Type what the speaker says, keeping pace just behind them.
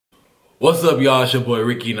What's up, y'all? It's your boy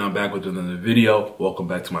Ricky, and I'm back with another video. Welcome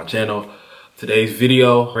back to my channel. Today's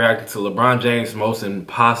video, reacting to LeBron James' most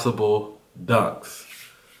impossible dunks.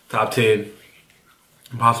 Top 10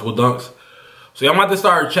 impossible dunks. So I'm about to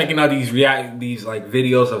start checking out these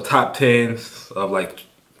videos of top 10s of, like,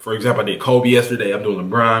 for example, I did Kobe yesterday. I'm doing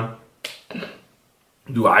LeBron.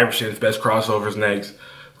 Do Iverson's best crossovers next.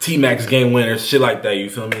 T-Max game winners, shit like that.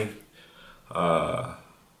 You feel me? I'm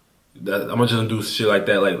gonna just do shit like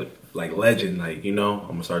that, like legend, like, you know.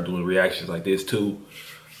 I'm gonna start doing reactions like this too,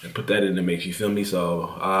 and put that in the mix. You feel me?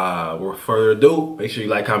 So, without further ado, make sure you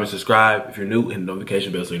like, comment, subscribe. If you're new, hit the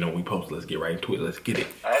notification bell so you know when we post. Let's get right into it. Let's get it.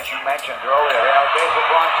 As you mentioned earlier, there's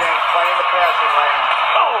LeBron James playing the passing lane.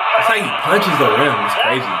 That's how he punches the rim. It's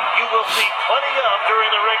crazy. You will see plenty of during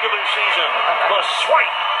the regular season. The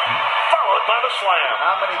swipe, followed by the slam.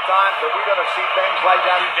 How many times are we going to see things like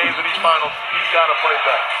that? 2 days in these finals, he's got to play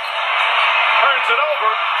back. Turns it over.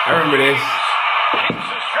 I remember this. Keeps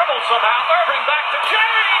his dribble somehow. Irving back to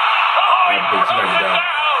James. Oh, he throws it down.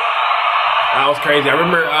 That was crazy. I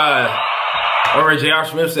remember J.R.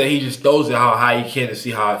 Smith said he just throws it how high he can to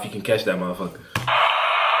see how if he can catch that motherfucker.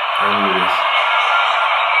 I remember this.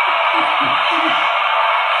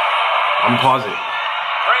 I'm gonna pause it.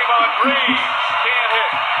 Draymond Green can't hit.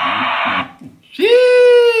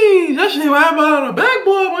 Jeez, that shit right behind the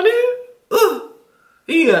backboard, my nigga.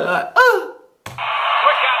 He got like,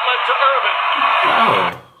 Quick outlet to Irving. Oh,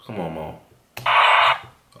 come on, Mo.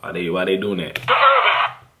 Why they doing that? To Irving.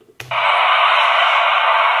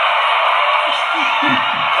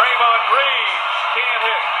 Draymond Green can't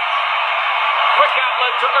hit. Quick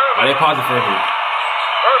outlet to Irving. Why they pause it for me?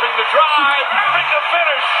 Irving to drive. Irving to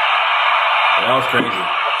finish. That was crazy.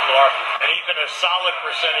 And even a solid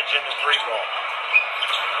percentage in the free throw.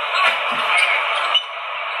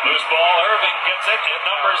 Loose ball, Irving gets it. And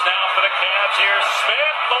numbers now for the Cavs. Here's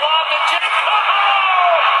Smith. The lob to James. Oh!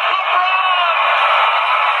 LeBron!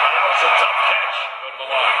 That was a tough catch. Go to the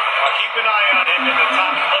line. Now keep an eye on him in the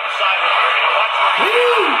top left side of the screen. Watch where he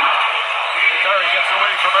is. Curry gets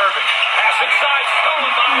away from Irving. Pass inside.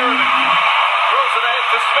 Stolen by Irving. Throws it ahead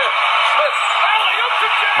to Smith. Smith. Alley-oop to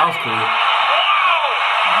James. That was cool.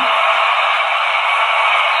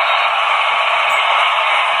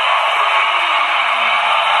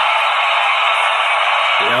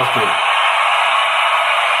 That was cool.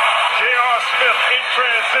 J.R. Smith in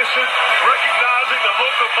transition, recognizing the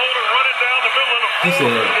locomotive running down the middle of the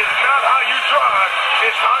floor. It's not how you drive,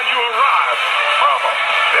 it's how you arrive. Bravo.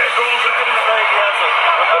 There goes the head of the bag. He has what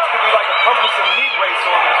looks to be like a purpose and knee brace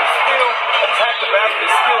on. He can still attack the basket.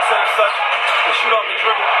 His skill set is such to shoot off the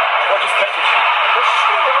dribble or just catch and shoot. The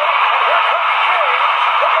steal, and here comes James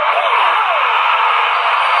with a long run.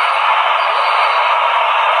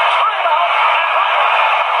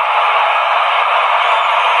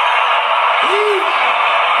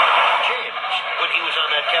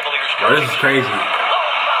 Bro, this is crazy. Well, I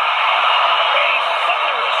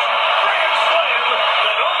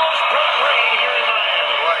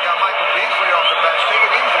got Michael Beasley off the bench. Take it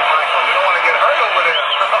easy, Michael. You don't want to get hurt over there.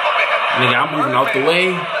 Nigga, I'm moving out the way.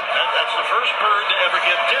 That's the first bird to ever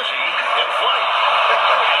get dizzy in flight.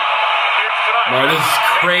 Bro, this is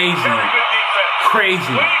crazy. Very good defense. Crazy.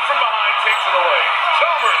 Leading from behind takes it away.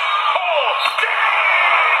 Chalmers. Oh,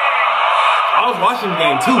 dang! I was watching the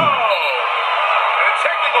game too.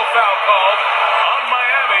 Foul called on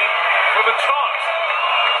Miami for the taunt.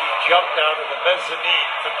 He jumped out of the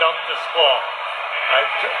mezzanine to dunk this ball.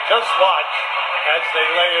 Just watch as they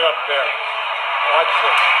lay it up there. Watch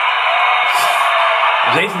this.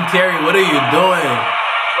 Jason Terry, what are you doing?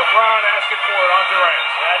 LeBron asking for it on Durant.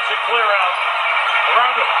 That's it, clear out.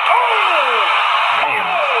 Around it. Oh!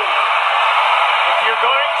 Damn. Oh! If you're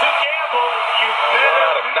going to gamble, you better.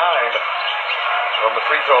 1 out of 9 from the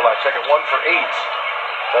free throw line. Check it, 1 for 8.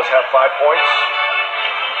 Does have 5 points.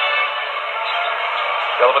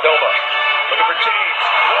 Dellavedova looking for James.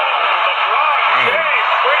 LeBron James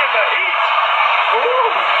bringing the heat. Ooh.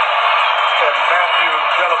 And Matthew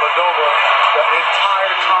Dellavedova, the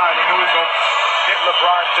entire time he knew he was going to hit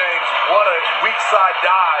LeBron James. What a weak side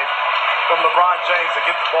dive from LeBron James to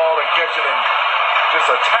get the ball and catch it and just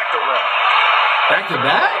attack the rim. Back to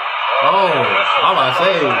back? Oh, I'm about to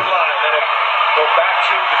say. Go back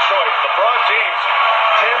to Detroit. LeBron James,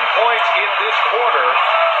 10 points in this quarter,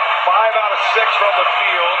 5 out of 6 from the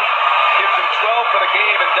field, gives him 12 for the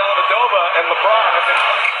game, and Dellavedova and LeBron have been.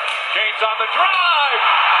 James on the drive.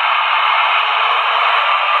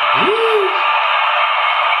 Woo.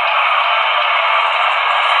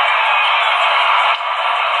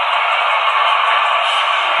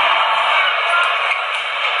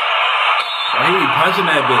 Why he punching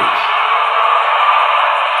that bitch?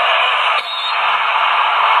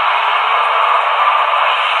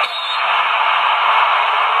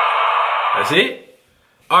 That's it?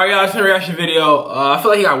 Alright, y'all, it's a reaction video. I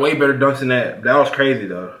feel like he got way better dunks than that. That was crazy,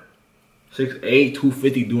 though. 6'8",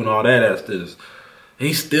 250 doing all that as this.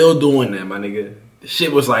 He's still doing that, my nigga. The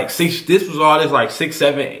shit was like this was all this like 6,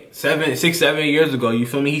 7 years ago. You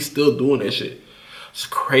feel me? He's still doing that shit. It's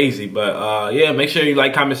crazy. But yeah, make sure you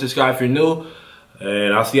like, comment, subscribe if you're new.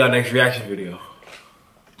 And I'll see y'all next reaction video.